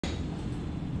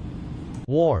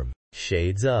warm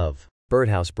shades of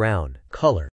birdhouse brown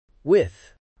color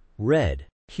with red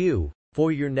hue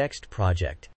for your next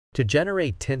project. To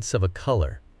generate tints of a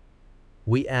color,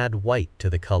 we add white to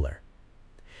the color,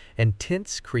 and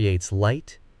tints creates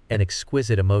light and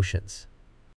exquisite emotions.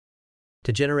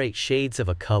 To generate shades of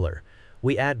a color,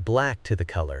 we add black to the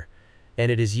color, and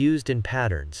it is used in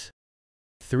patterns.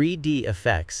 3D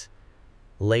effects,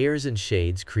 layers and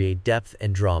shades create depth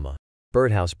and drama.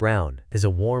 Birdhouse brown is a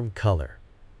warm color,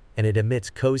 and it emits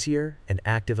cozier and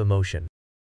active emotion.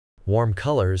 Warm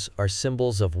colors are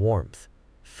symbols of warmth,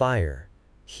 fire,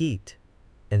 heat,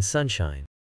 and sunshine.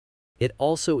 It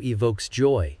also evokes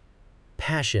joy,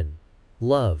 passion,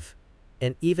 love,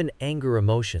 and even anger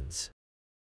emotions.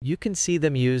 You can see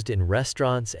them used in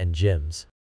restaurants and gyms,